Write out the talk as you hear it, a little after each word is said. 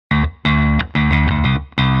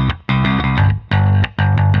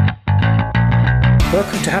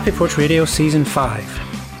Welcome to Happy Porch Radio Season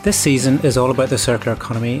 5. This season is all about the circular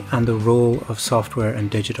economy and the role of software and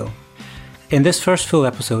digital. In this first full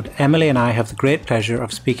episode, Emily and I have the great pleasure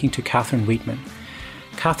of speaking to Catherine Weetman.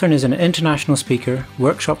 Catherine is an international speaker,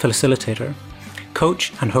 workshop facilitator,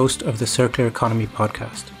 coach and host of the Circular Economy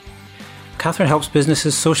podcast. Catherine helps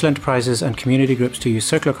businesses, social enterprises and community groups to use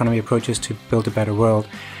circular economy approaches to build a better world.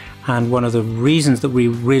 And one of the reasons that we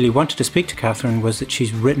really wanted to speak to Catherine was that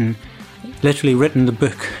she's literally written the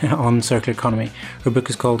book on circular economy. Her book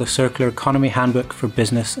is called A Circular Economy Handbook for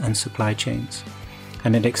Business and Supply Chains.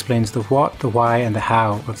 And it explains the what, the why and the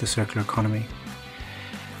how of the circular economy.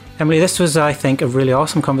 Emily, this was, I think, a really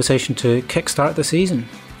awesome conversation to kickstart the season.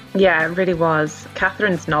 Yeah, it really was.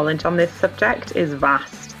 Catherine's knowledge on this subject is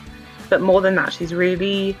vast. But more than that, she's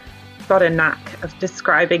really got a knack of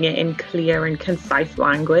describing it in clear and concise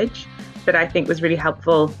language that I think was really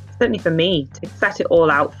helpful, certainly for me, to set it all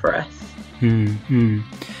out for us.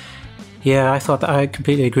 Yeah, I thought that I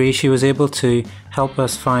completely agree. She was able to help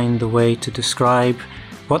us find the way to describe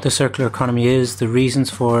what the circular economy is, the reasons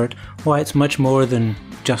for it, why it's much more than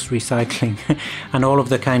just recycling, and all of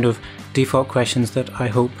the kind of default questions that I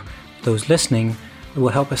hope those listening will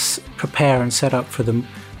help us prepare and set up for the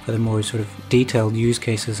more sort of detailed use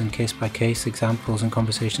cases and case-by-case examples and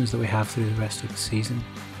conversations that we have through the rest of the season.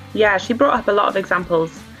 Yeah, she brought up a lot of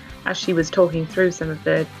examples as she was talking through some of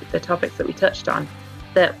the topics that we touched on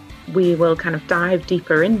that we will kind of dive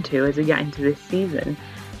deeper into as we get into this season.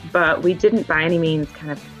 But we didn't by any means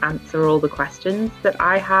kind of answer all the questions that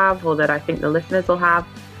I have or that I think the listeners will have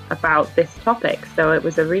about this topic. So it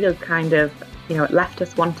was a real kind of, it left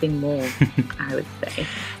us wanting more, I would say.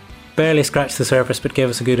 Barely scratched the surface, but gave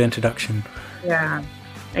us a good introduction. Yeah,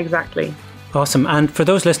 exactly. Awesome. And for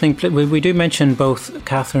those listening, we do mention both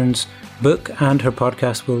Catherine's book and her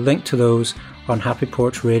podcast. We'll link to those on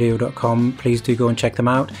happyporchradio.com. Please do go and check them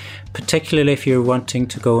out, particularly if you're wanting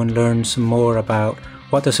to go and learn some more about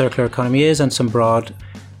what the circular economy is and some broad,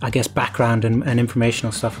 background and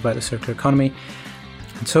informational stuff about the circular economy.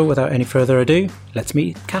 And so without any further ado, let's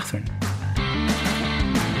meet Catherine.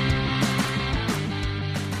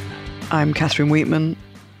 I'm Catherine Weetman,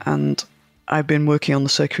 and I've been working on the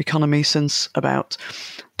circular economy since about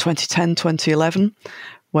 2010, 2011,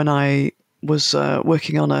 when I was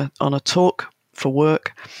working on a talk for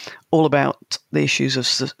work all about the issues of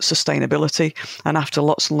sustainability. And after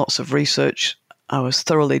lots and lots of research, I was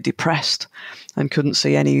thoroughly depressed and couldn't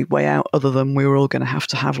see any way out other than we were all going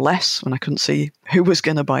to have less, and I couldn't see who was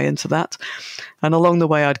going to buy into that. And along the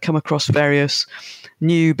way, I'd come across various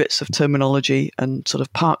new bits of terminology and sort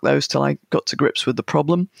of park those till I got to grips with the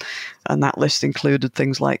problem. And that list included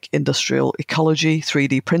things like industrial ecology,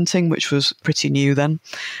 3D printing, which was pretty new then,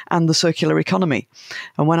 and the circular economy.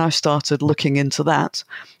 And when I started looking into that,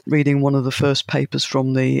 reading one of the first papers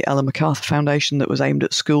from the Ellen MacArthur Foundation that was aimed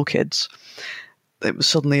at school kids, it was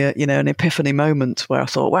suddenly an epiphany moment where I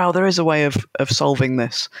thought, wow, there is a way of solving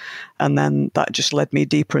this. And then that just led me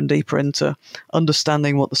deeper and deeper into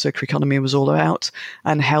understanding what the circular economy was all about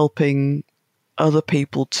and helping other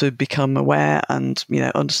people to become aware and,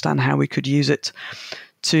 understand how we could use it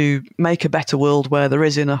to make a better world where there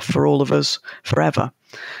is enough for all of us forever.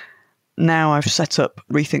 Now I've set up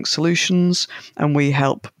Rethink Solutions, and we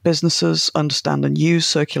help businesses understand and use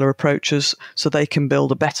circular approaches so they can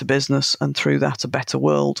build a better business and through that a better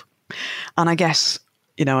world. And I guess,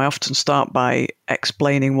 I often start by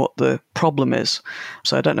explaining what the problem is.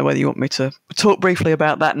 So I don't know whether you want me to talk briefly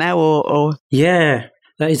about that now or... Yeah,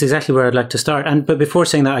 that is exactly where I'd like to start. But before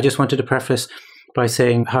saying that, I just wanted to preface by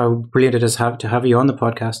saying how brilliant it is to have you on the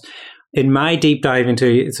podcast. In my deep dive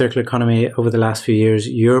into circular economy over the last few years,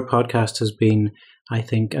 your podcast has been, I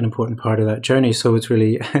think, an important part of that journey. So it's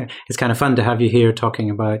really, it's kind of fun to have you here talking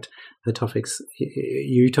about the topics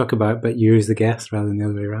you talk about, but you as the guest rather than the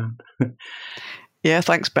other way around. Yeah,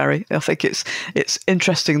 thanks, Barry. I think it's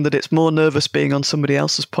interesting that it's more nervous being on somebody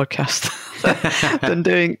else's podcast than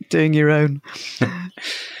doing your own.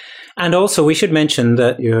 And also, we should mention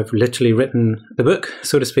that you have literally written the book,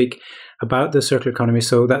 so to speak, about the circular economy.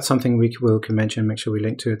 So that's something we can mention, make sure we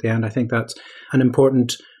link to at the end. I think that's an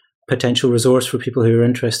important potential resource for people who are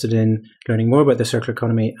interested in learning more about the circular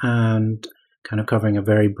economy and kind of covering a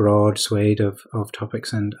very broad swathe of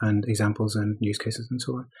topics and examples and use cases and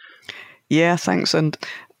so on. Yeah, thanks. And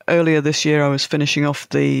earlier this year, I was finishing off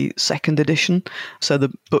the second edition. So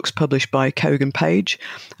the book's published by Kogan Page,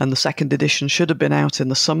 and the second edition should have been out in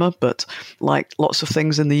the summer, but like lots of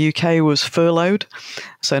things in the UK, was furloughed.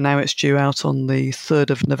 So now it's due out on the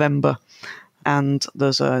 3rd of November. and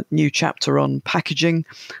there's a new chapter on packaging,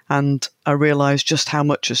 and I realised just how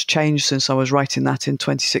much has changed since I was writing that in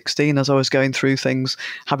 2016 as I was going through things,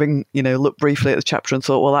 having, looked briefly at the chapter and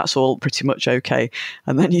thought, well, that's all pretty much okay.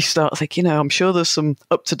 And then you start thinking, I'm sure there's some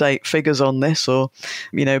up-to-date figures on this, or,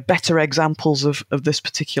 better examples of this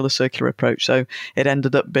particular circular approach. So it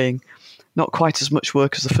ended up being not quite as much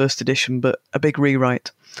work as the first edition, but a big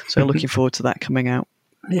rewrite. So looking forward to that coming out.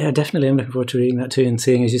 Yeah, definitely. I'm looking forward to reading that too and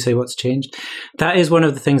seeing, as you say, what's changed. That is one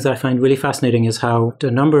of the things that I find really fascinating, is how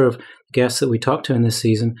a number of guests that we talk to in this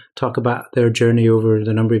season talk about their journey over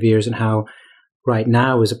the number of years, and how right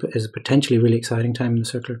now is a potentially really exciting time in the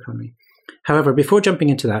circular economy. However, before jumping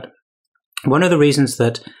into that, one of the reasons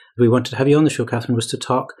that we wanted to have you on the show, Catherine, was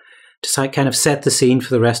to kind of set the scene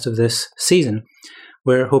for the rest of this season.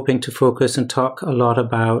 We're hoping to focus and talk a lot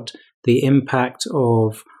about the impact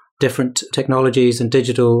of different technologies and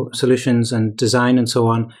digital solutions and design and so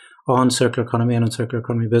on circular economy and on circular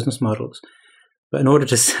economy business models. But in order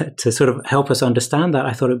to sort of help us understand that,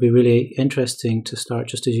 I thought it'd be really interesting to start,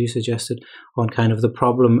 just as you suggested, on kind of the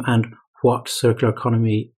problem and what circular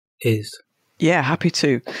economy is. Yeah, happy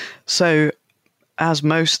to. So, as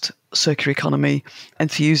most circular economy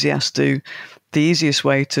enthusiasts do, the easiest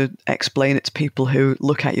way to explain it to people who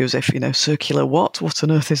look at you as if, circular what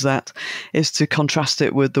on earth is that, is to contrast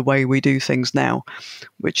it with the way we do things now,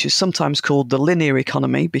 which is sometimes called the linear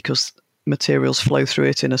economy because materials flow through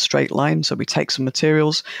it in a straight line. So we take some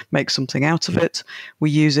materials, make something out of it, we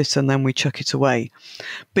use it, and then we chuck it away.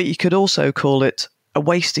 But you could also call it a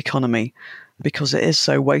waste economy because it is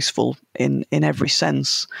so wasteful in every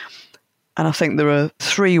sense. And I think there are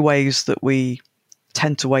three ways that we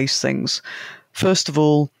tend to waste things. First of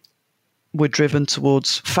all, we're driven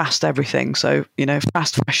towards fast everything. So,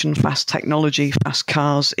 fast fashion, fast technology, fast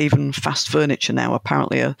cars, even fast furniture now.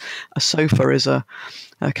 Apparently a sofa is a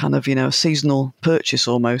kind of, a seasonal purchase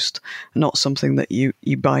almost, not something that you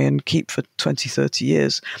buy and keep for 20, 30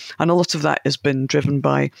 years. And a lot of that has been driven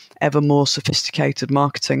by ever more sophisticated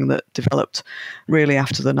marketing that developed really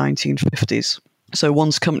after the 1950s. So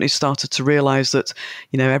once companies started to realize that,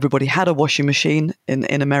 everybody had a washing machine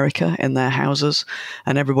in America in their houses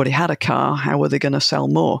and everybody had a car, how were they going to sell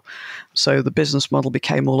more? So the business model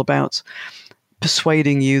became all about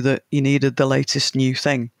persuading you that you needed the latest new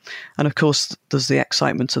thing. And of course, there's the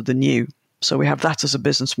excitement of the new. So we have that as a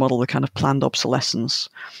business model, the kind of planned obsolescence.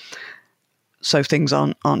 So things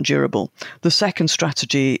aren't durable. The second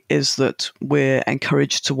strategy is that we're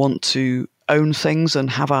encouraged to want to own things and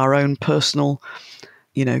have our own personal,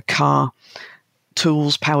 car,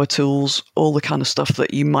 tools, power tools, all the kind of stuff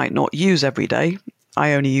that you might not use every day.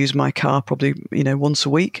 I only use my car probably, once a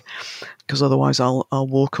week because otherwise I'll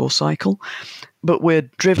walk or cycle. But we're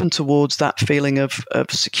driven towards that feeling of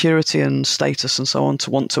security and status and so on to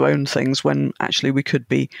want to own things when actually we could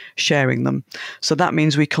be sharing them. So that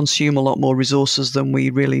means we consume a lot more resources than we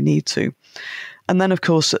really need to. And then, of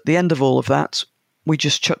course, at the end of all of that, we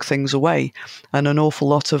just chuck things away. And an awful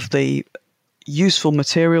lot of the useful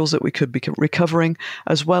materials that we could be recovering,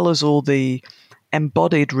 as well as all the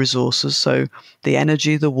embodied resources, so the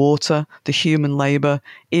energy, the water, the human labor,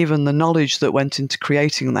 even the knowledge that went into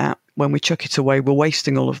creating that, when we chuck it away, we're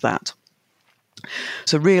wasting all of that.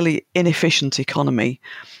 So really inefficient economy,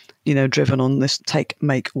 driven on this take,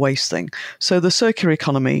 make, waste thing. So the circular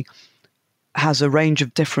economy has a range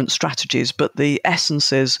of different strategies, but the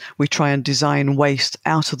essence is we try and design waste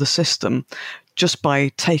out of the system just by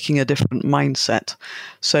taking a different mindset.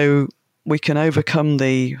 So we can overcome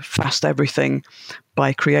the fast everything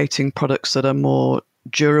by creating products that are more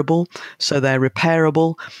durable, so they're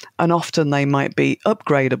repairable, and often they might be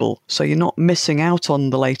upgradable, so you're not missing out on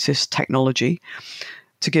the latest technology.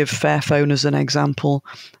 To give Fairphone as an example,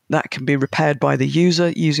 that can be repaired by the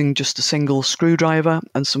user using just a single screwdriver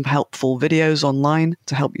and some helpful videos online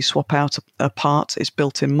to help you swap out a part. It's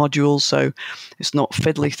built in modules, so it's not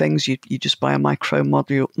fiddly things. You just buy a micro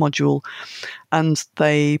module. And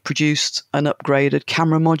they produced an upgraded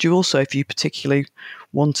camera module, so if you particularly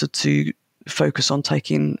wanted to focus on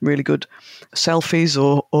taking really good selfies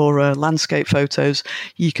or landscape photos,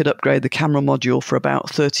 you could upgrade the camera module for about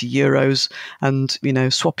 €30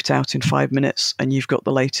 and swap it out in 5 minutes and you've got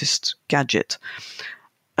the latest gadget.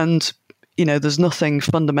 And there's nothing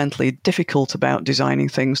fundamentally difficult about designing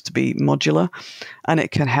things to be modular, and it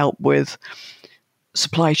can help with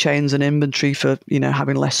supply chains and inventory for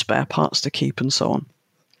having less spare parts to keep and so on.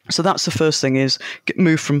 So that's the first thing, is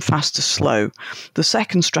move from fast to slow. The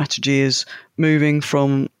second strategy is moving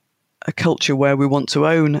from a culture where we want to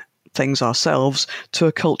own things ourselves to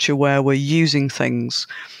a culture where we're using things.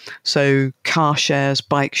 So car shares,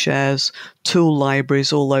 bike shares, tool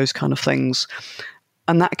libraries, all those kind of things.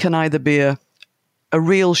 And that can either be a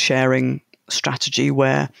real sharing strategy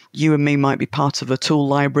where you and me might be part of a tool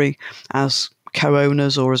library as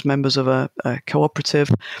co-owners or as members of a cooperative,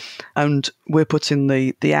 and we're putting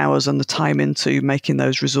the hours and the time into making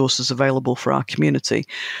those resources available for our community.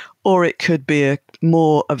 Or it could be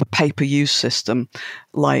more of a pay-per-use system,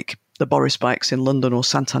 like the Boris bikes in London or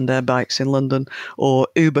Santander bikes in London, or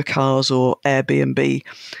Uber cars or Airbnb.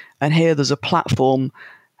 And here there's a platform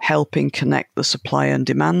helping connect the supply and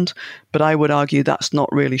demand, but I would argue that's not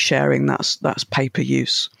really sharing, that's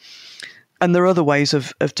pay-per-use. And there are other ways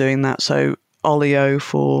of doing that. So Olio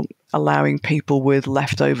for allowing people with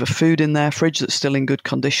leftover food in their fridge that's still in good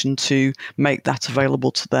condition to make that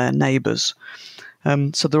available to their neighbours.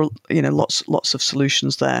 So there are lots of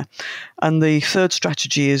solutions there. And the third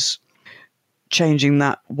strategy is changing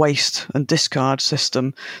that waste and discard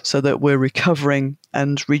system so that we're recovering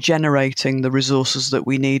and regenerating the resources that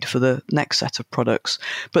we need for the next set of products.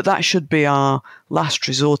 But that should be our last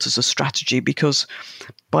resort as a strategy, because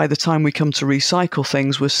by the time we come to recycle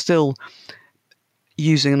things, we're still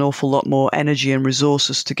using an awful lot more energy and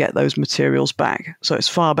resources to get those materials back. So it's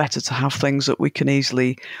far better to have things that we can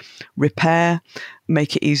easily repair,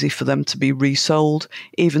 make it easy for them to be resold,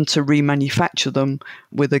 even to remanufacture them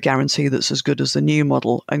with a guarantee that's as good as the new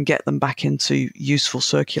model, and get them back into useful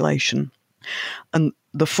circulation. And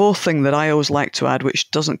the fourth thing that I always like to add, which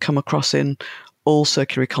doesn't come across in all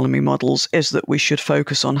circular economy models, is that we should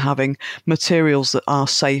focus on having materials that are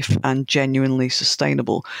safe and genuinely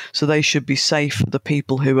sustainable. So they should be safe for the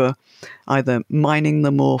people who are either mining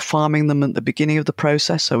them or farming them at the beginning of the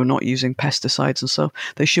process, so we're not using pesticides and stuff.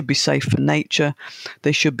 They should be safe for nature,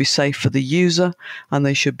 they should be safe for the user, and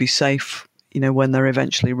they should be safe, when they're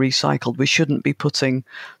eventually recycled. We shouldn't be putting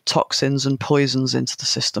toxins and poisons into the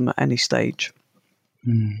system at any stage.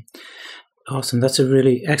 Awesome. That's a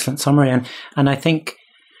really excellent summary. And I think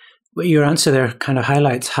your answer there kind of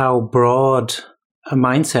highlights how broad a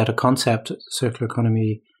mindset, a concept, circular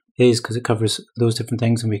economy is, because it covers those different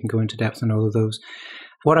things, and we can go into depth on all of those.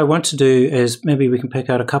 What I want to do is maybe we can pick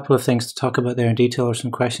out a couple of things to talk about there in detail, or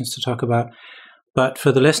some questions to talk about. But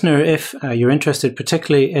for the listener, if you're interested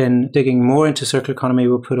particularly in digging more into circular economy,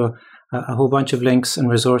 we'll put a whole bunch of links and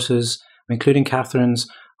resources, including Catherine's,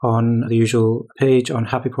 on the usual page on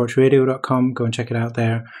happyporchradio.com. Go and check it out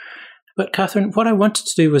there. But Catherine, what I wanted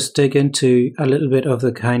to do was dig into a little bit of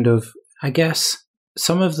the kind of, I guess,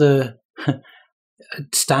 some of the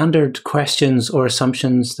standard questions or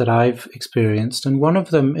assumptions that I've experienced. And one of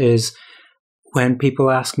them is when people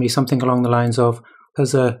ask me something along the lines of,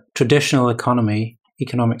 as a traditional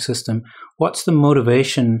economic system, what's the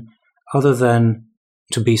motivation other than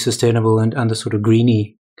to be sustainable and the sort of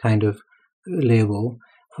greeny kind of label?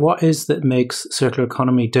 What is that makes circular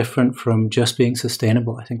economy different from just being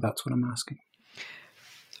sustainable? I think that's what I'm asking.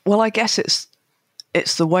 Well, I guess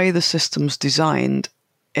it's the way the system's designed,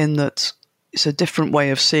 in that it's a different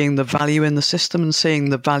way of seeing the value in the system and seeing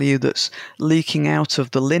the value that's leaking out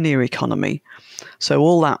of the linear economy. So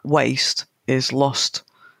all that waste is lost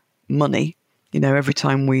money. Every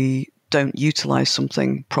time we don't utilize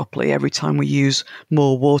something properly, every time we use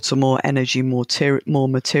more water, more energy, more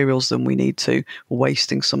materials than we need to, we're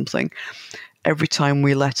wasting something. Every time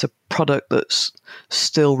we let a product that's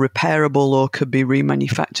still repairable or could be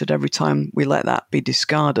remanufactured, every time we let that be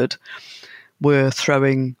discarded, we're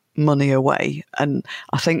throwing money away. And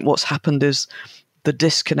I think what's happened is the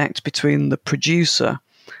disconnect between the producer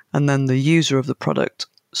and then the user of the product.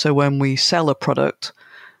 So when we sell a product,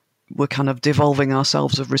 we're kind of devolving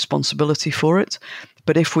ourselves of responsibility for it.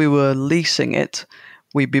 But if we were leasing it,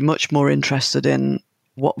 we'd be much more interested in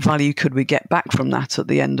what value could we get back from that at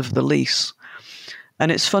the end of the lease. And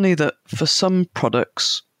it's funny that for some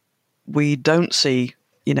products, we don't see,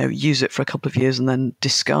 use it for a couple of years and then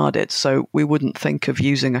discard it. So we wouldn't think of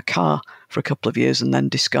using a car for a couple of years and then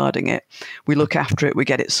discarding it. We look after it, we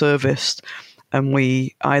get it serviced, and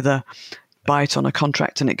we either buy it on a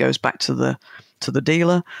contract and it goes back to the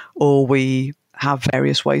dealer, or we have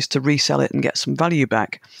various ways to resell it and get some value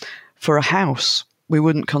back. For a house, we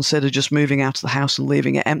wouldn't consider just moving out of the house and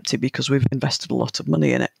leaving it empty because we've invested a lot of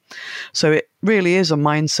money in it. So it really is a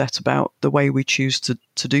mindset about the way we choose to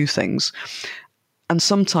do things. And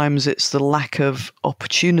sometimes it's the lack of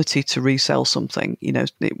opportunity to resell something.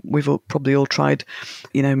 We've probably all tried,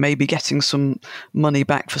 maybe getting some money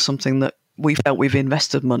back for something that we felt we've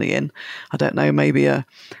invested money in. I don't know, maybe a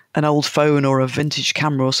an old phone or a vintage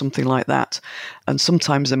camera or something like that. And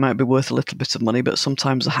sometimes they might be worth a little bit of money, but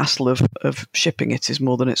sometimes the hassle of shipping it is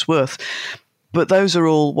more than it's worth. But those are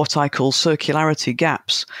all what I call circularity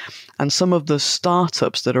gaps. And some of the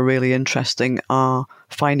startups that are really interesting are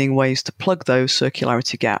finding ways to plug those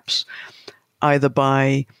circularity gaps, either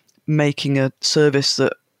by making a service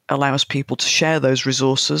that allows people to share those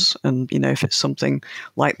resources. And, if it's something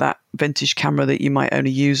like that vintage camera that you might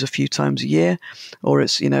only use a few times a year, or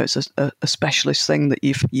it's a specialist thing that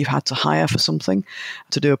you've had to hire for something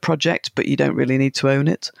to do a project, but you don't really need to own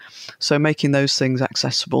it. So making those things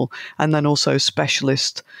accessible. And then also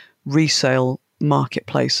specialist resale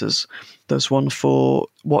marketplaces. There's one for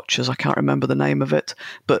watches, I can't remember the name of it,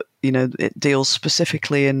 but it deals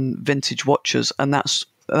specifically in vintage watches, and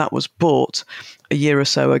that was bought a year or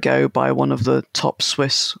so ago by one of the top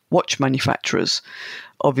Swiss watch manufacturers,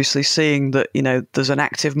 obviously seeing that there's an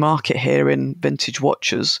active market here in vintage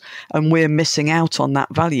watches, and we're missing out on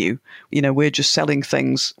that value. We're just selling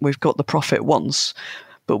things, we've got the profit once,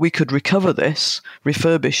 but we could recover this,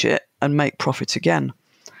 refurbish it, and make profit again.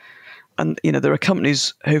 And there are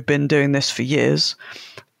companies who've been doing this for years.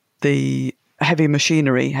 The heavy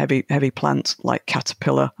machinery, heavy plant like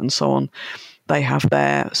Caterpillar and so on, they have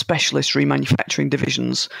their specialist remanufacturing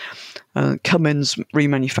divisions. Cummins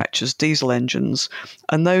remanufactures diesel engines,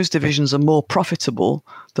 and those divisions are more profitable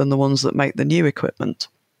than the ones that make the new equipment.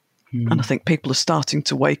 And I think people are starting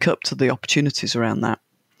to wake up to the opportunities around that.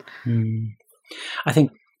 I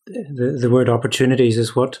think the word opportunities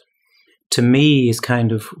is what, to me, is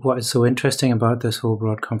kind of what is so interesting about this whole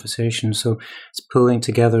broad conversation. So it's pulling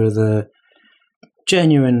together the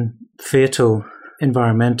genuine, fatal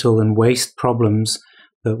environmental and waste problems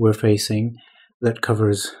that we're facing, that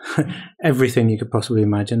covers everything you could possibly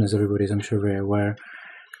imagine, as everybody's, I'm sure, very aware,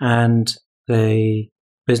 and the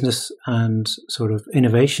business and sort of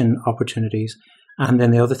innovation opportunities. And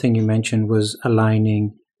then the other thing you mentioned was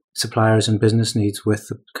aligning suppliers and business needs with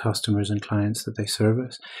the customers and clients that they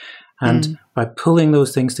service. And by pulling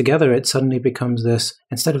those things together, it suddenly becomes this,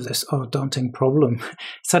 instead of this daunting problem,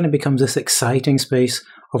 it suddenly becomes this exciting space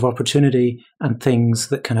of opportunity and things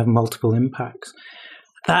that can have multiple impacts.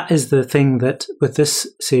 That is the thing that, with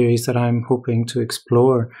this series, that I'm hoping to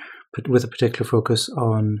explore, but with a particular focus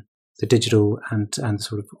on the digital and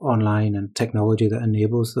sort of online and technology that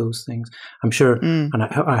enables those things. I'm sure, and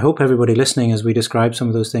I hope everybody listening, as we describe some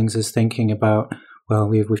of those things, is thinking about, well,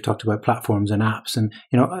 we've talked about platforms and apps, and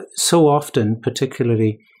so often,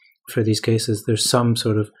 particularly for these cases, there's some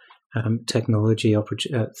sort of technology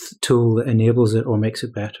tool that enables it or makes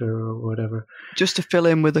it better or whatever. Just to fill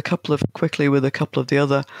in with a couple of the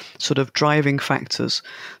other sort of driving factors,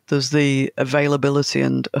 there's the availability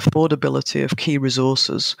and affordability of key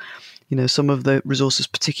resources. Some of the resources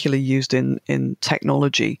particularly used in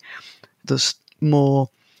technology, there's more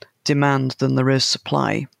demand than there is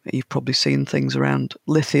supply. You've probably seen things around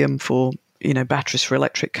lithium for batteries for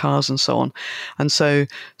electric cars and so on. And so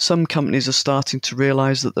some companies are starting to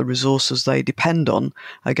realize that the resources they depend on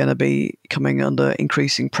are going to be coming under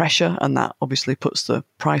increasing pressure, and that obviously puts the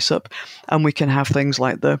price up. And we can have things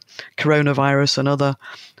like the coronavirus and other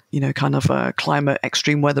climate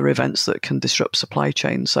extreme weather events that can disrupt supply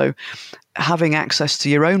chains. So having access to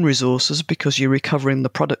your own resources, because you're recovering the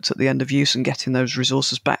product at the end of use and getting those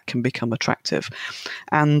resources back, can become attractive.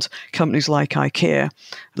 And companies like IKEA,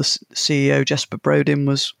 the CEO Jesper Brodin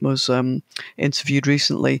was interviewed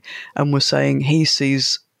recently and was saying he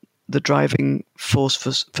sees the driving force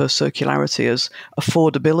for circularity as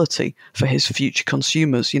affordability for his future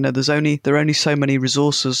consumers. There are only so many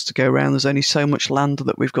resources to go around. There's only so much land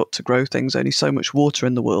that we've got to grow things, only so much water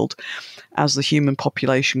in the world. As the human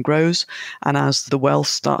population grows and as the wealth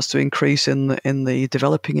starts to increase in the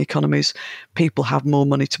developing economies, people have more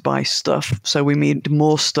money to buy stuff. So we need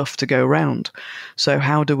more stuff to go around. So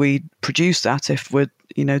how do we produce that if we're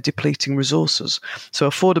depleting resources? So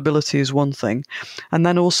affordability is one thing. And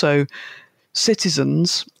then also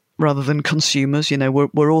citizens rather than consumers.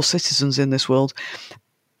 We're all citizens in this world.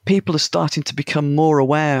 People are starting to become more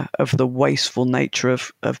aware of the wasteful nature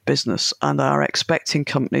of business and are expecting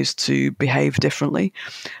companies to behave differently.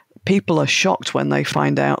 People are shocked when they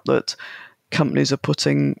find out that companies are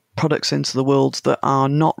putting products into the world that are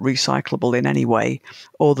not recyclable in any way,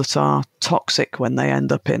 or that are toxic when they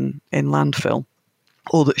end up in landfill,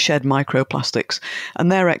 or that shed microplastics.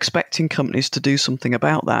 And they're expecting companies to do something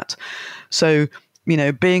about that. So,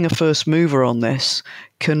 being a first mover on this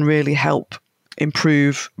can really help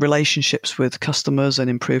improve relationships with customers and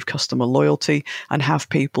improve customer loyalty, and have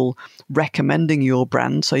people recommending your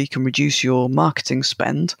brand so you can reduce your marketing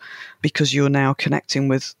spend because you're now connecting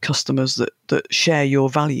with customers that share your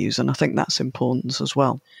values. And I think that's important as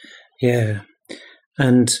well. Yeah.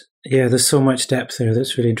 And yeah, there's so much depth there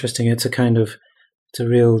that's really interesting. It's a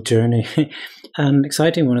real journey and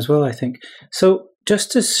exciting one as well, I think. So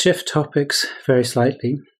just to shift topics very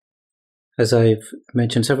slightly, as I've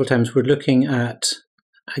mentioned several times, we're looking at,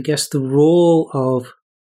 I guess, the role of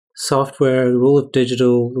software, the role of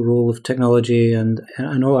digital, the role of technology, and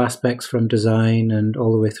all aspects from design and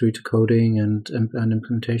all the way through to coding and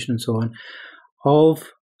implementation and so on,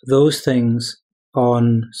 of those things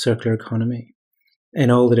on circular economy in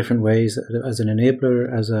all the different ways, as an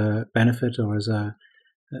enabler, as a benefit, or as a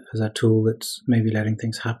tool that's maybe letting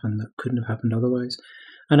things happen that couldn't have happened otherwise.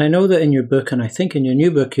 And I know that in your book, and I think in your new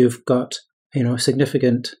book, you've got a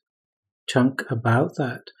significant chunk about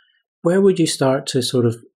that. Where would you start to sort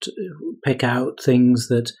of pick out things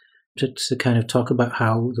that to kind of talk about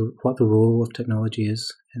what the role of technology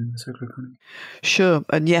is in the circular economy? Sure.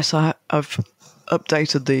 And yes, I've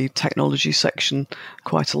updated the technology section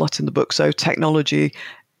quite a lot in the book. So technology,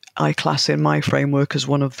 I class in my framework as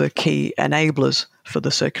one of the key enablers for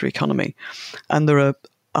the circular economy. And there are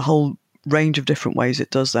a whole range of different ways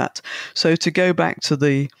it does that. So to go back to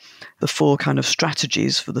the four kind of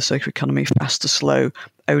strategies for the circular economy: fast to slow,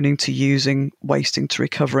 owning to using, wasting to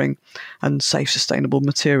recovering, and safe sustainable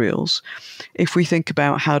materials. If we think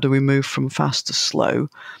about how do we move from fast to slow,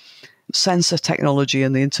 sensor technology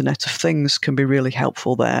and the Internet of Things can be really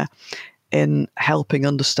helpful there in helping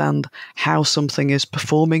understand how something is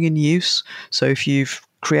performing in use. So if you've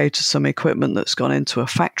created some equipment that's gone into a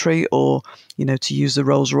factory, or, to use the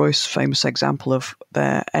Rolls-Royce famous example of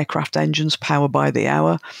their aircraft engines powered by the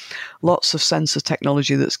hour, lots of sensor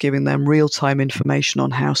technology that's giving them real-time information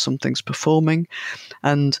on how something's performing.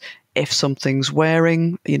 And if something's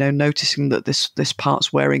wearing, noticing that this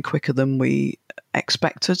part's wearing quicker than we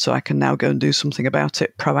expected, so I can now go and do something about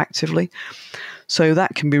it proactively. So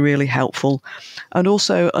that can be really helpful. And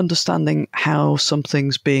also understanding how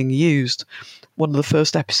something's being used. One of the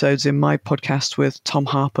first episodes in my podcast with Tom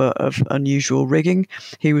Harper of Unusual Rigging,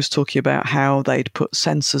 he was talking about how they'd put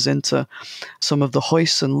sensors into some of the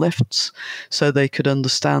hoists and lifts so they could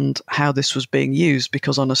understand how this was being used,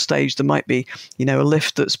 because on a stage there might be, a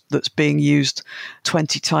lift that's being used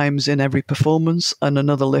 20 times in every performance, and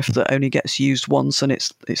another lift that only gets used once and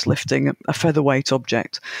it's lifting a featherweight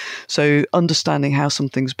object. So understanding how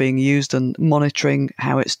something's being used and monitoring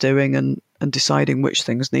how it's doing and deciding which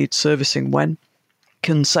things need servicing when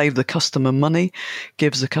can save the customer money,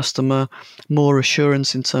 gives the customer more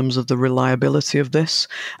assurance in terms of the reliability of this,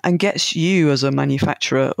 and gets you as a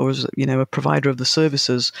manufacturer or as a provider of the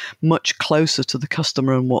services much closer to the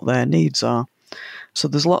customer and what their needs are. So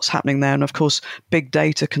there's lots happening there. And of course, big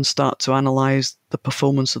data can start to analyze the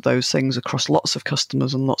performance of those things across lots of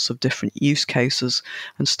customers and lots of different use cases,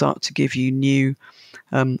 and start to give you new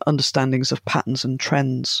understandings of patterns and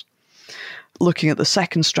trends. Looking at the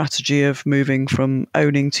second strategy of moving from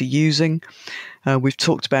owning to using, we've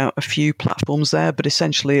talked about a few platforms there, but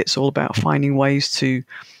essentially it's all about finding ways to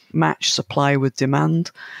match supply with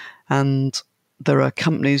demand. And there are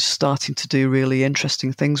companies starting to do really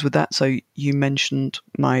interesting things with that. So you mentioned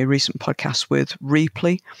my recent podcast with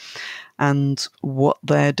Reaply, and what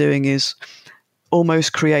they're doing is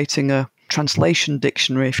almost creating a translation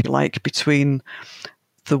dictionary, if you like, between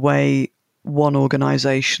the way one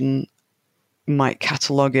organization might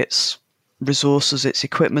catalog its resources, its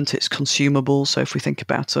equipment, its consumables. So if we think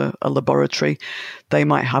about a laboratory, they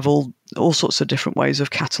might have all sorts of different ways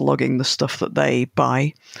of cataloging the stuff that they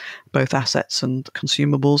buy, both assets and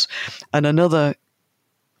consumables. And another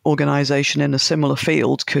organization in a similar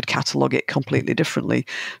field could catalog it completely differently.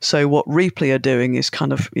 So what Reaply are doing is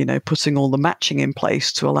kind of, putting all the matching in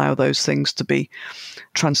place to allow those things to be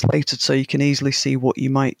translated so you can easily see what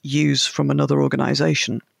you might use from another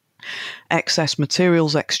organization. Excess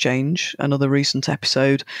Materials Exchange, another recent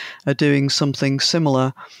episode, are doing something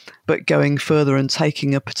similar, but going further and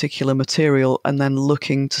taking a particular material and then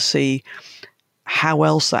looking to see how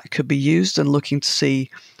else that could be used, and looking to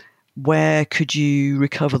see where could you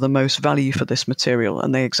recover the most value for this material.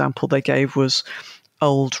 And the example they gave was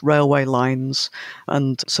old railway lines.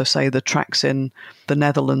 And so say the tracks in the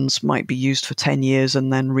Netherlands might be used for 10 years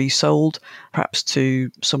and then resold, perhaps to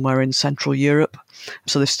somewhere in Central Europe.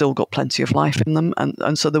 So they've still got plenty of life in them.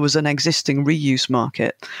 And so there was an existing reuse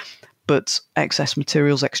market. but Excess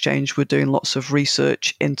Materials Exchange were doing lots of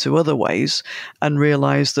research into other ways and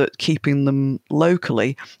realised that keeping them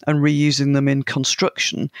locally and reusing them in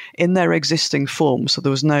construction in their existing form, so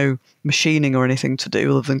there was no machining or anything to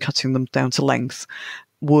do other than cutting them down to length,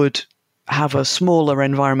 would have a smaller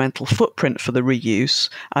environmental footprint for the reuse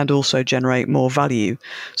and also generate more value.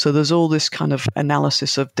 So there's all this kind of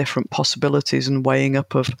analysis of different possibilities and weighing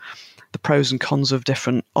up of the pros and cons of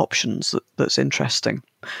different options that's interesting.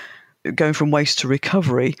 Going from waste to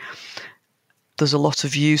recovery, there's a lot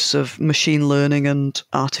of use of machine learning and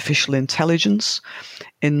artificial intelligence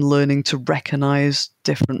in learning to recognize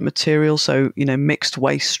different materials. So, mixed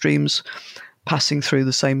waste streams passing through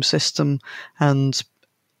the same system and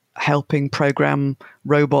helping program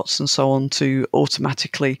robots and so on to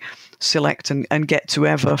automatically select and get to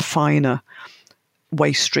ever finer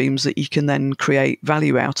waste streams that you can then create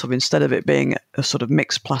value out of, instead of it being a sort of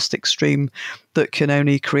mixed plastic stream that can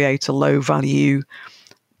only create a low value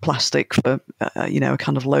plastic for a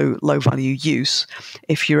kind of low value use.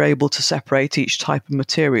 If you're able to separate each type of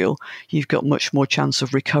material, you've got much more chance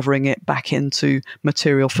of recovering it back into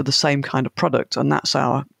material for the same kind of product. And that's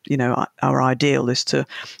our ideal, is to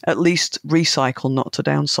at least recycle, not to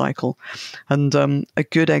downcycle. And a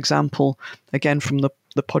good example, again from the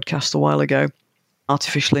podcast a while ago,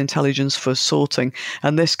 artificial intelligence for sorting.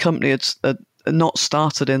 And this company had not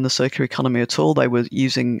started in the circular economy at all. They were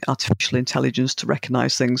using artificial intelligence to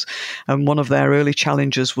recognize things. And one of their early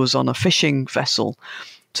challenges was on a fishing vessel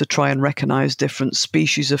to try and recognize different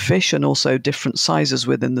species of fish and also different sizes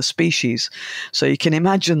within the species. So you can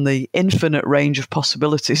imagine the infinite range of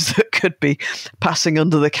possibilities that could be passing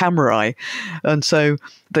under the camera eye. And so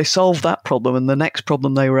they solved that problem. And the next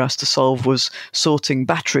problem they were asked to solve was sorting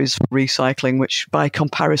batteries for recycling, which by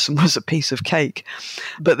comparison was a piece of cake.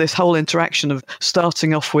 But this whole interaction of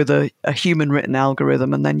starting off with a human written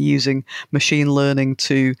algorithm and then using machine learning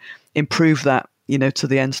to improve that, to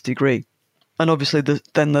the nth degree. And obviously,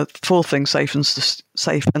 then the fourth thing, safe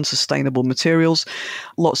and sustainable materials,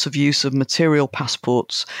 lots of use of material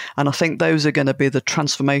passports. And I think those are going to be the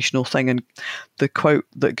transformational thing. And the quote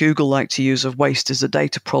that Google like to use of waste is a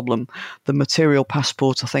data problem. The material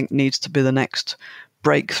passport, I think, needs to be the next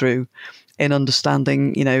breakthrough in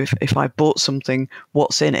understanding, if I bought something,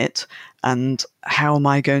 what's in it, and how am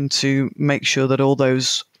I going to make sure that all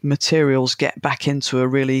those materials get back into a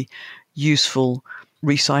really useful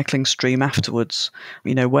recycling stream afterwards.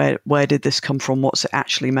 Where did this come from? What's it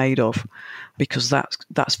actually made of? Because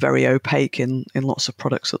that's very opaque in lots of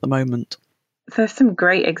products at the moment. There's some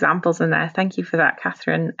great examples in there. Thank you for that,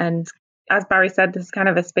 Catherine. And as Barry said, this is kind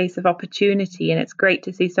of a space of opportunity, and it's great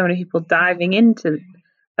to see so many people diving into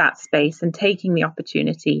that space and taking the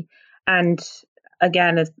opportunity. And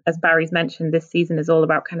again, as Barry's mentioned, this season is all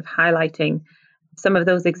about kind of highlighting some of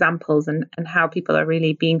those examples and how people are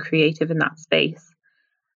really being creative in that space.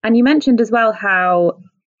 And you mentioned as well how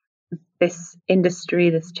this industry,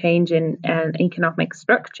 this change in economic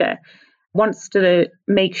structure, wants to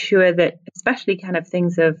make sure that, especially kind of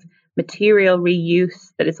things of material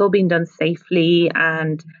reuse, that it's all being done safely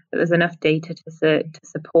and that there's enough data to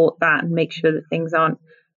support that and make sure that things aren't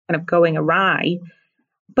kind of going awry.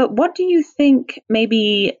 But what do you think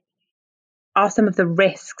maybe are some of the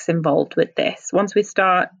risks involved with this? Once we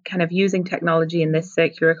start kind of using technology in this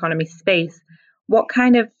circular economy space, what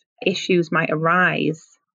kind of issues might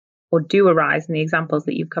arise or do arise in the examples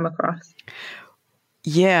that you've come across?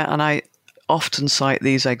 Yeah, and I often cite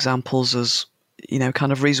these examples as,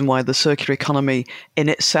 kind of reason why the circular economy in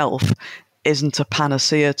itself isn't a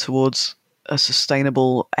panacea towards a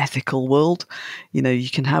sustainable, ethical world. You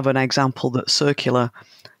can have an example that's circular,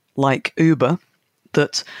 like Uber,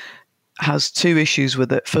 that has two issues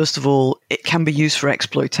with it. First of all, it can be used for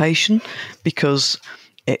exploitation because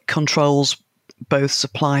it controls both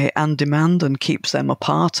supply and demand and keeps them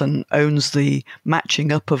apart and owns the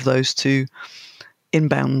matching up of those two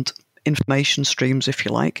inbound information streams, if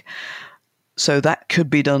you like. So that could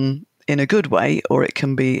be done in a good way, or it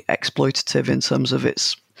can be exploitative in terms of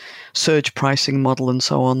its surge pricing model and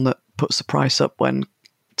so on that puts the price up when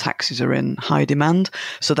taxis are in high demand.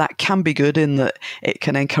 So that can be good in that it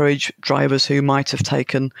can encourage drivers who might have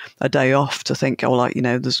taken a day off to think,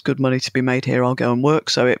 there's good money to be made here, I'll go and work.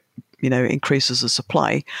 So it increases the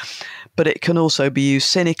supply. But it can also be used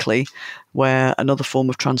cynically, where another form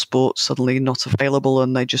of transport suddenly not available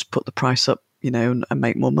and they just put the price up, and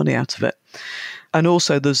make more money out of it. And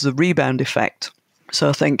also there's the rebound effect. So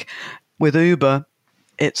I think with Uber,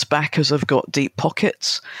 its backers have got deep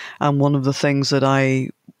pockets. And one of the things that I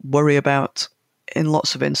worry about in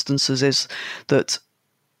lots of instances is that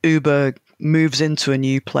Uber moves into a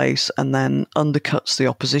new place and then undercuts the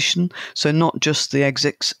opposition. So not just the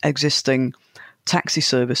existing taxi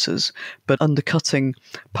services, but undercutting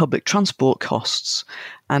public transport costs.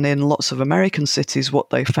 And in lots of American cities, what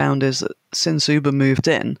they found is that since Uber moved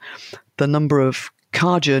in, the number of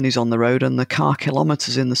car journeys on the road and the car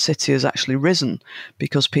kilometres in the city has actually risen,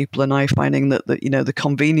 because people are now finding that the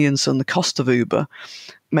convenience and the cost of Uber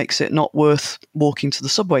makes it not worth walking to the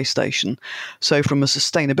subway station. So from a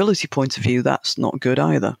sustainability point of view, that's not good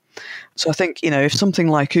either. So I think, if something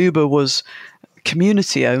like Uber was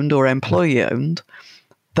community owned or employee owned,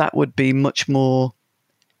 that would be much more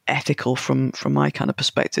ethical from my kind of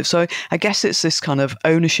perspective. So I guess it's this kind of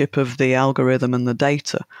ownership of the algorithm and the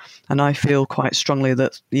data. And I feel quite strongly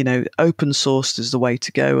that, open sourced is the way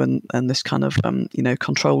to go. And this kind of,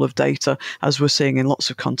 control of data, as we're seeing in lots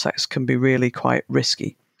of contexts, can be really quite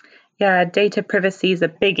risky. Yeah, data privacy is a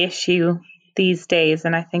big issue these days.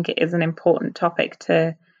 And I think it is an important topic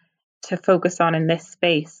to focus on in this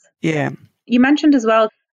space. Yeah. You mentioned as well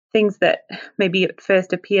things that maybe at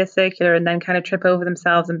first appear circular and then kind of trip over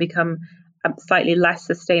themselves and become a slightly less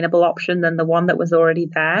sustainable option than the one that was already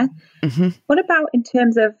there. Mm-hmm. What about in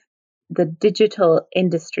terms of the digital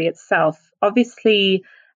industry itself? Obviously,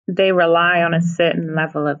 they rely on a certain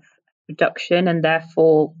level of production and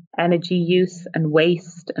therefore energy use and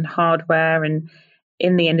waste and hardware and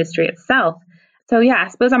in the industry itself. So yeah, I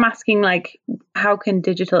suppose I'm asking, how can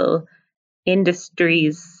digital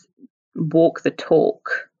industries walk the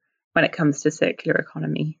talk when it comes to circular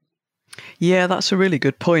economy? Yeah, that's a really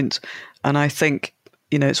good point. And I think,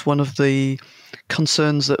 it's one of the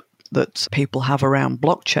concerns that people have around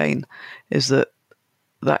blockchain, is that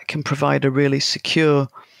can provide a really secure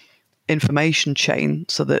information chain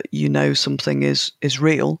so that something is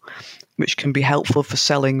real, which can be helpful for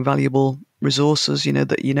selling valuable resources,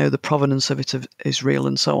 that the provenance of it is real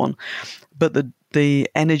and so on. But the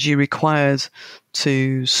energy required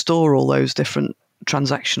to store all those different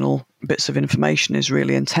transactional bits of information is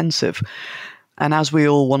really intensive. And as we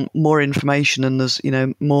all want more information and there's,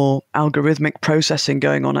 more algorithmic processing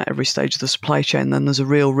going on at every stage of the supply chain, then there's a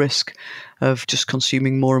real risk of just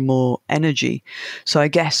consuming more and more energy. So I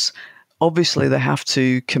guess, obviously, they have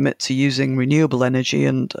to commit to using renewable energy,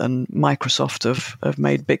 and Microsoft have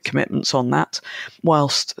made big commitments on that,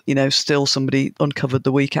 whilst, still somebody uncovered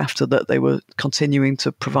the week after that they were continuing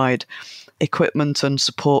to provide equipment and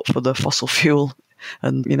support for the fossil fuel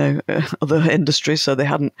and, other industries. So they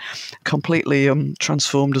hadn't completely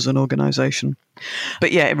transformed as an organization.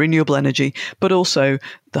 But yeah, renewable energy, but also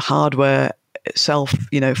the hardware itself,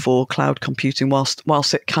 for cloud computing,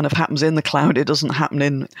 whilst it kind of happens in the cloud, it doesn't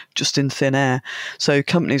happen just in thin air. So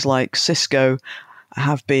companies like Cisco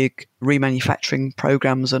have big remanufacturing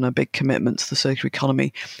programs and a big commitment to the circular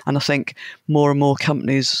economy. And I think more and more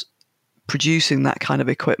companies producing that kind of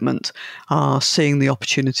equipment are seeing the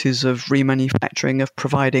opportunities of remanufacturing, of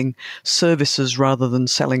providing services rather than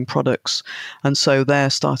selling products. And so they're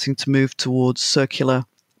starting to move towards circular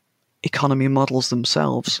economy models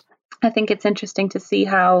themselves. I think it's interesting to see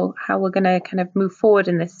how we're going to kind of move forward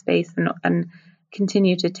in this space and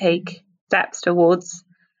continue to take steps towards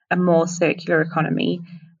a more circular economy.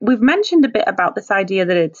 We've mentioned a bit about this idea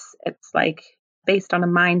that it's based on a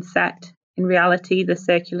mindset. In reality, the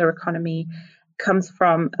circular economy comes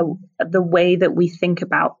from the way that we think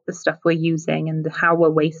about the stuff we're using and how we're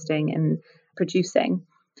wasting and producing.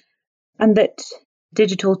 And that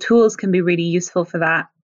digital tools can be really useful for that,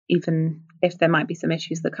 even if there might be some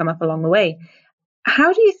issues that come up along the way.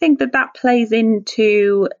 How do you think that plays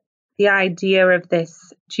into the idea of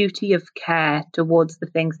this duty of care towards the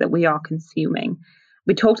things that we are consuming?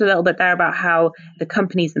 We talked a little bit there about how the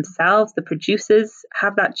companies themselves, the producers,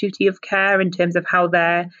 have that duty of care in terms of how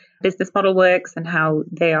their business model works and how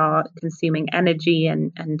they are consuming energy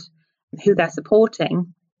and who they're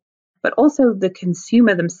supporting. But also the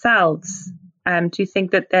consumer themselves. Do you think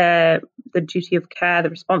that the duty of care, the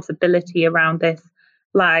responsibility around this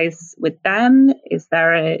lies with them? Is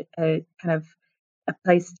there a kind of a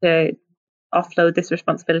place to offload this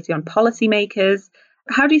responsibility on policymakers?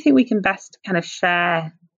 How do you think we can best kind of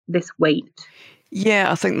share this weight?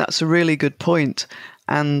 Yeah, I think that's a really good point.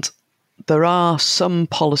 And there are some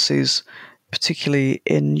policies, particularly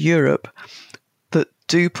in Europe, that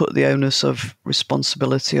do put the onus of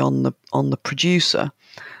responsibility on the producer,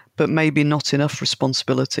 but maybe not enough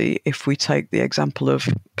responsibility if we take the example of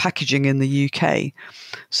packaging in the UK.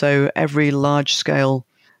 So every large-scale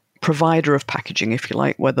provider of packaging, if you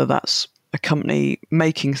like, whether that's a company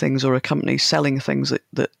making things or a company selling things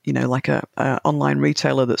that like a online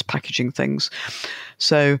retailer that's packaging things.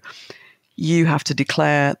 So you have to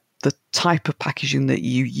declare the type of packaging that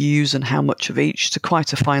you use and how much of each to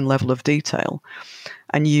quite a fine level of detail.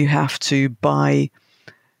 And you have to buy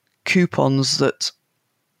coupons that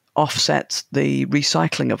offset the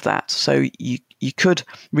recycling of that. So you could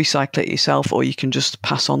recycle it yourself, or you can just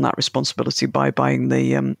pass on that responsibility by buying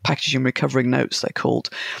the packaging recovering notes, they're called.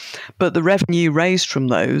 But the revenue raised from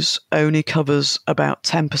those only covers about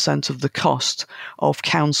 10% of the cost of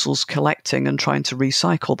councils collecting and trying to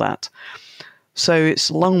recycle that. So it's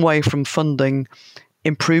a long way from funding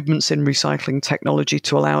improvements in recycling technology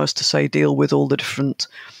to allow us to, say, deal with all the different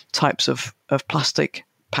types of plastic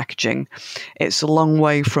packaging. It's a long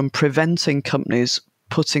way from preventing companies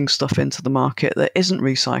putting stuff into the market that isn't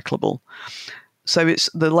recyclable. So it's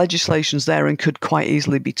the legislation's there and could quite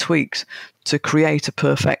easily be tweaked to create a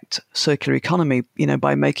perfect circular economy,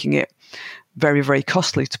 by making it very, very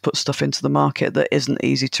costly to put stuff into the market that isn't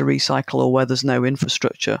easy to recycle, or where there's no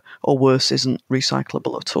infrastructure, or worse, isn't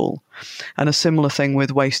recyclable at all. And a similar thing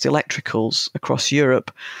with waste electricals across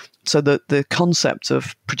Europe. So the concept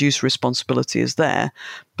of producer responsibility is there,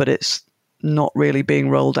 but it's not really being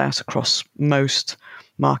rolled out across most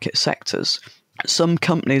market sectors. Some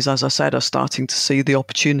companies, as I said, are starting to see the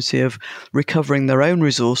opportunity of recovering their own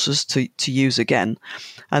resources to use again,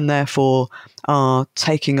 and therefore are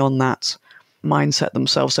taking on that mindset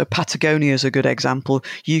themselves. So Patagonia is a good example.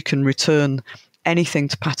 You can return anything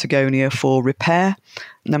to Patagonia for repair,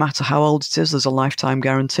 no matter how old it is. There's a lifetime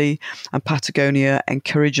guarantee, and Patagonia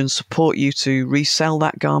encourage and support you to resell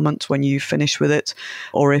that garment when you finish with it,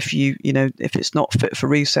 or if if it's not fit for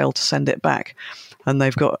resale, to send it back. And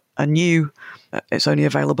they've got a new, it's only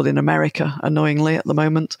available in America, annoyingly, at the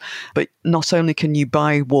moment. But not only can you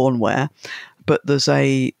buy worn wear, but there's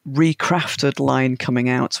a recrafted line coming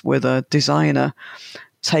out with a designer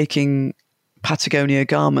taking Patagonia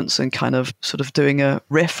garments and kind of sort of doing a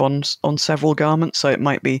riff on several garments. So it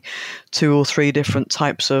might be 2 or 3 different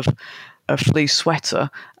types of a fleece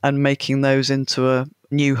sweater, and making those into a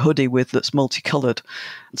new hoodie that's multicolored.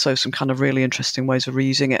 So some kind of really interesting ways of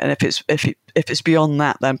reusing it. And if it's beyond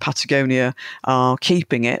that, then Patagonia are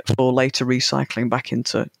keeping it for later recycling back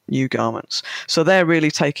into new garments. So they're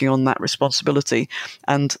really taking on that responsibility,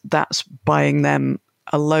 and that's buying them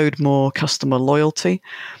a load more customer loyalty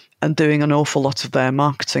and doing an awful lot of their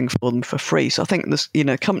marketing for them for free. So I think there's,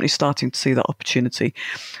 companies starting to see that opportunity.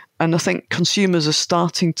 And I think consumers are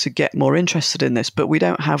starting to get more interested in this, but we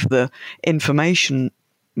don't have the information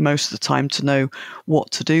most of the time to know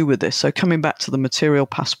what to do with this. So coming back to the material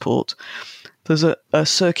passport, there's a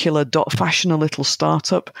circular fashion, a little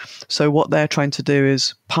startup. So what they're trying to do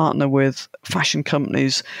is partner with fashion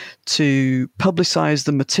companies to publicize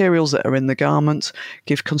the materials that are in the garment,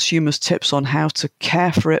 give consumers tips on how to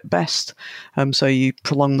care for it best, so you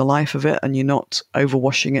prolong the life of it and you're not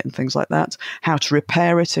overwashing it and things like that, how to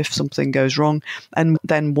repair it if something goes wrong, and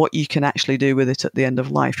then what you can actually do with it at the end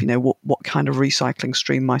of life. What kind of recycling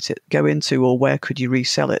stream might it go into, or where could you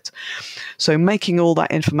resell it? So making all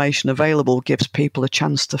that information available gives people a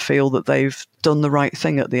chance to feel that they've done the right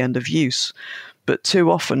thing at the end of use. But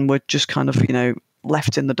too often we're just kind of,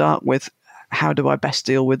 left in the dark with, how do I best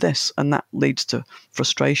deal with this? And that leads to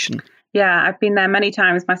frustration. Yeah, I've been there many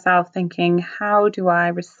times myself, thinking, how do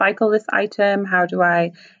I recycle this item? How do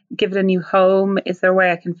I give it a new home? Is there a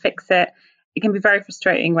way I can fix it? It can be very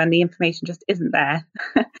frustrating when the information just isn't there.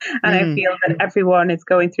 And I feel that everyone is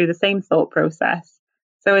going through the same thought process.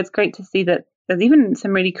 So it's great to see that there's even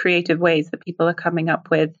some really creative ways that people are coming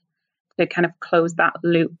up with to kind of close that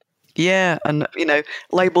loop. Yeah, and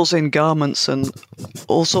labels in garments and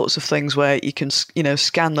all sorts of things where you can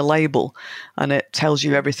scan the label and it tells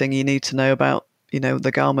you everything you need to know about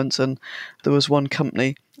the garment. And there was one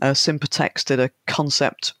company, Sympatex, did a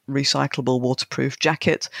concept recyclable waterproof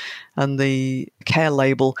jacket, and the care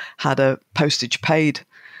label had a postage paid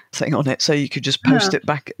thing on it, so you could just post it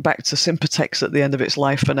back to Sympatex at the end of its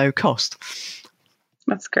life for no cost.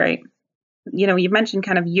 That's great. You mentioned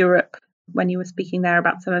kind of Europe when you were speaking there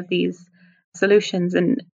about some of these solutions,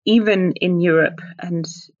 and even in Europe and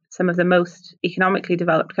some of the most economically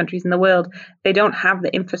developed countries in the world, they don't have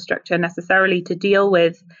the infrastructure necessarily to deal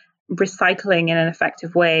with recycling in an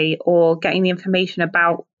effective way, or getting the information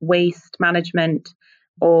about waste management,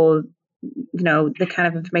 or the kind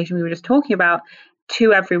of information we were just talking about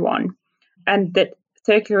to everyone. And that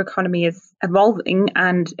circular economy is evolving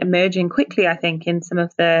and emerging quickly, I think, in some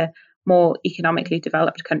of the more economically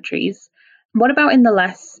developed countries. What about in the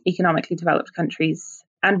less economically developed countries?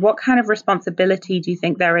 And what kind of responsibility do you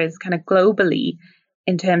think there is kind of globally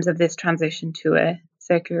in terms of this transition to a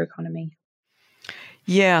circular economy?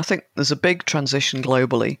 Yeah, I think there's a big transition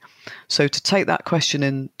globally. So to take that question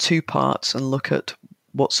in 2 parts and look at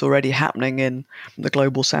what's already happening in the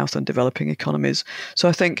global south and developing economies. So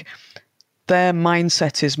I think their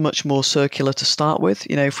mindset is much more circular to start with.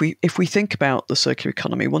 If we think about the circular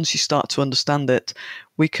economy, once you start to understand it,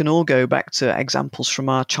 we can all go back to examples from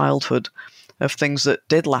our childhood of things that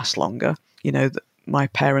did last longer. My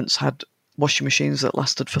parents had washing machines that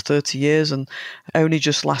lasted for 30 years, and only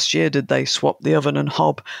just last year did they swap the oven and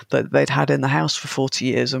hob that they'd had in the house for 40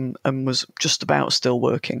 years and was just about still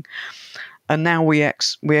working. And now we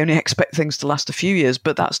only expect things to last a few years,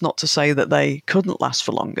 but that's not to say that they couldn't last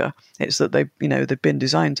for longer. It's that they've been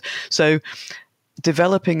designed. So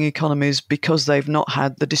developing economies, because they've not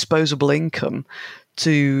had the disposable income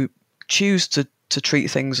to choose to treat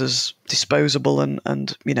things as disposable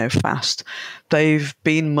and fast, they've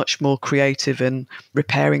been much more creative in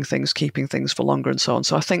repairing things, keeping things for longer and so on.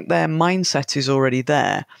 So I think their mindset is already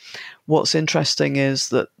there. What's interesting is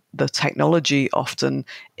that the technology often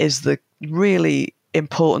is the really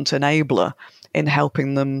important enabler in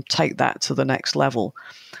helping them take that to the next level.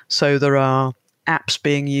 So there are apps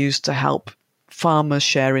being used to help farmers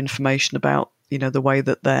share information about the way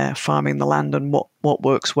that they're farming the land and what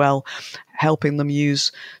works well, helping them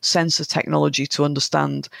use sensor technology to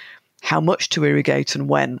understand how much to irrigate and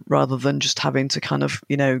when, rather than just having to kind of,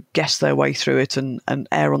 guess their way through it and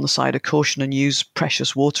err on the side of caution and use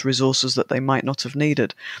precious water resources that they might not have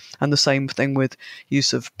needed. And the same thing with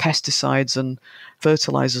use of pesticides and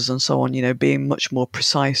fertilizers and so on, being much more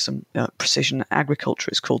precise, and precision agriculture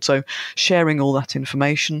is called. So sharing all that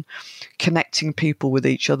information, connecting people with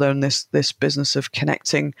each other, and this business of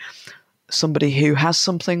connecting somebody who has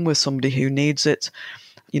something with somebody who needs it.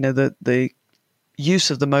 The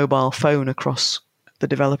use of the mobile phone across the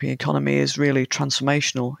developing economy is really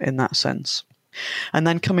transformational in that sense. And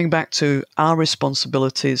then coming back to our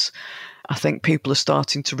responsibilities, I think people are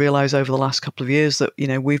starting to realize over the last couple of years that,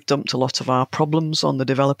 we've dumped a lot of our problems on the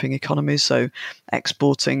developing economies. So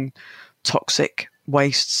exporting toxic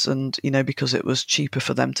wastes and, because it was cheaper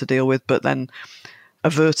for them to deal with, but then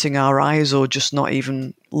averting our eyes or just not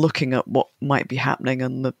even looking at what might be happening,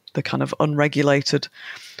 and the kind of unregulated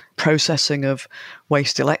processing of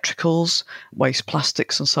waste electricals, waste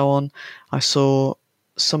plastics and so on. I saw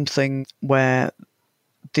something where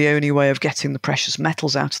the only way of getting the precious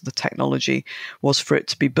metals out of the technology was for it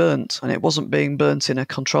to be burnt. And it wasn't being burnt in a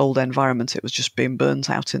controlled environment. It was just being burnt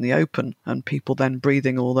out in the open, and people then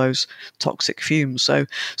breathing all those toxic fumes. So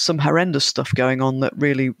some horrendous stuff going on that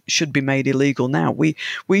really should be made illegal now.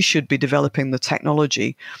 We should be developing the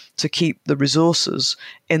technology to keep the resources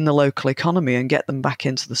in the local economy and get them back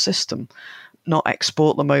into the system, not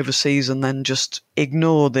export them overseas and then just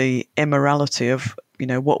ignore the immorality of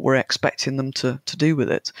what we're expecting them to do with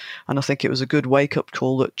it. And I think it was a good wake-up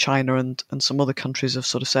call that China and some other countries have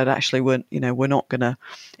sort of said, actually, we're not going to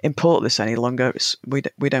import this any longer. We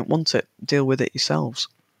don't want it. Deal with it yourselves.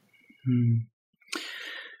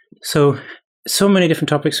 So many different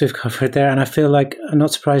topics we've covered there, and I feel like,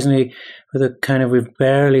 not surprisingly, we've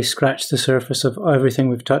barely scratched the surface of everything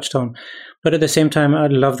we've touched on. But at the same time, I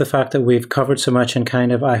love the fact that we've covered so much and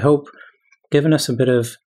I hope, given us a bit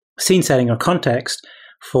of scene setting or context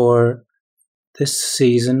for this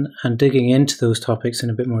season and digging into those topics in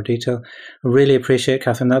a bit more detail. I really appreciate,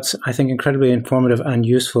 Catherine. That's, I think, incredibly informative and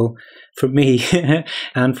useful for me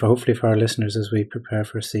and hopefully for our listeners as we prepare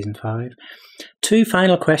for season 5. 2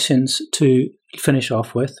 final questions to finish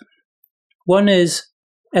off with. One is,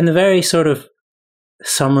 in the very sort of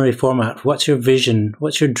summary format, what's your vision?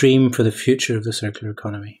 What's your dream for the future of the circular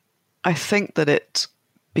economy? I think that it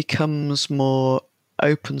becomes more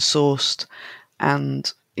open sourced,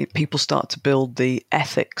 and people start to build the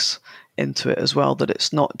ethics into it as well, that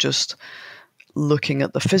it's not just looking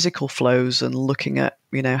at the physical flows and looking at,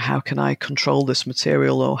 how can I control this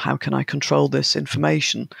material or how can I control this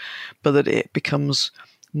information, but that it becomes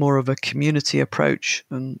more of a community approach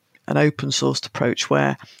and an open sourced approach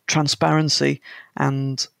where transparency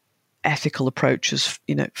and ethical approaches,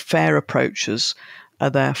 fair approaches are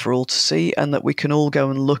there for all to see, and that we can all go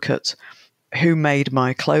and look at who made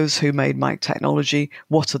my clothes, who made my technology,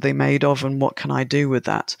 what are they made of, and what can I do with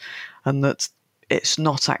that? And that it's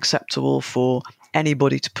not acceptable for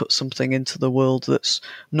anybody to put something into the world that's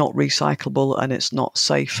not recyclable and it's not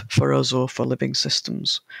safe for us or for living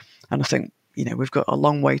systems. And I think, we've got a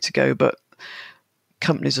long way to go, but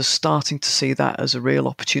companies are starting to see that as a real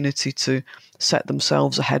opportunity to set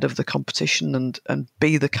themselves ahead of the competition and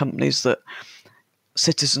be the companies that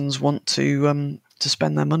citizens want to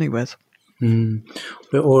spend their money with.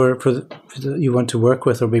 Or you want to work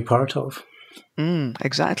with or be part of.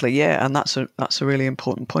 Exactly, yeah, and that's a really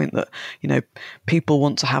important point, that people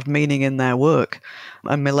want to have meaning in their work,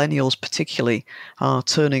 and millennials particularly are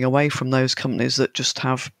turning away from those companies that just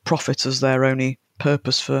have profit as their only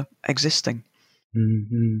purpose for existing.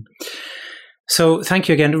 Mm-hmm. So thank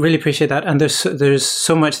you again, really appreciate that. And there's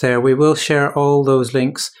so much there. We will share all those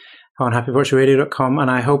links on happyporchradio.com, and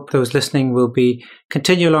I hope those listening will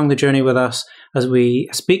continue along the journey with us as we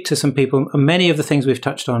speak to some people. Many of the things we've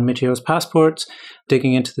touched on, materials passports,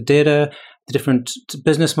 digging into the data, the different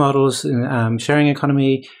business models, sharing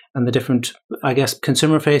economy, and the different, I guess,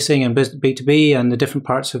 consumer facing and B2B, and the different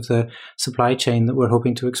parts of the supply chain that we're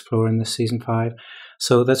hoping to explore in this season 5.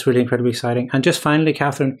 So that's really incredibly exciting. And just finally,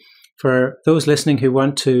 Catherine, for those listening who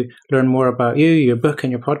want to learn more about you, your book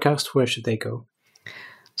and your podcast, where should they go?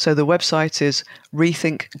 So the website is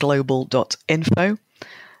rethinkglobal.info,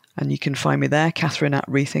 and you can find me there, Catherine at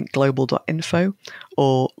rethinkglobal.info,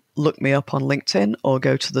 or look me up on LinkedIn, or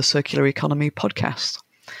go to the Circular Economy podcast.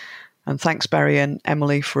 And thanks, Barry and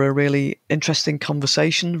Emily, for a really interesting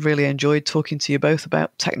conversation. Really enjoyed talking to you both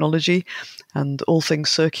about technology and all things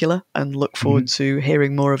circular, and look forward to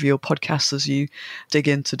hearing more of your podcasts as you dig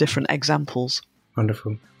into different examples.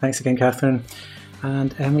 Wonderful. Thanks again, Catherine.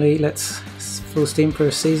 And Emily, let's full steam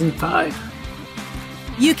for season 5.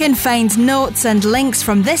 You can find notes and links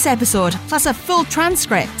from this episode, plus a full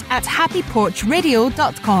transcript at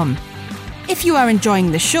happyporchradio.com. If you are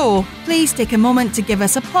enjoying the show, please take a moment to give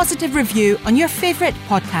us a positive review on your favourite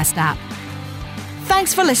podcast app.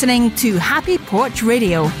 Thanks for listening to Happy Porch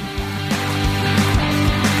Radio.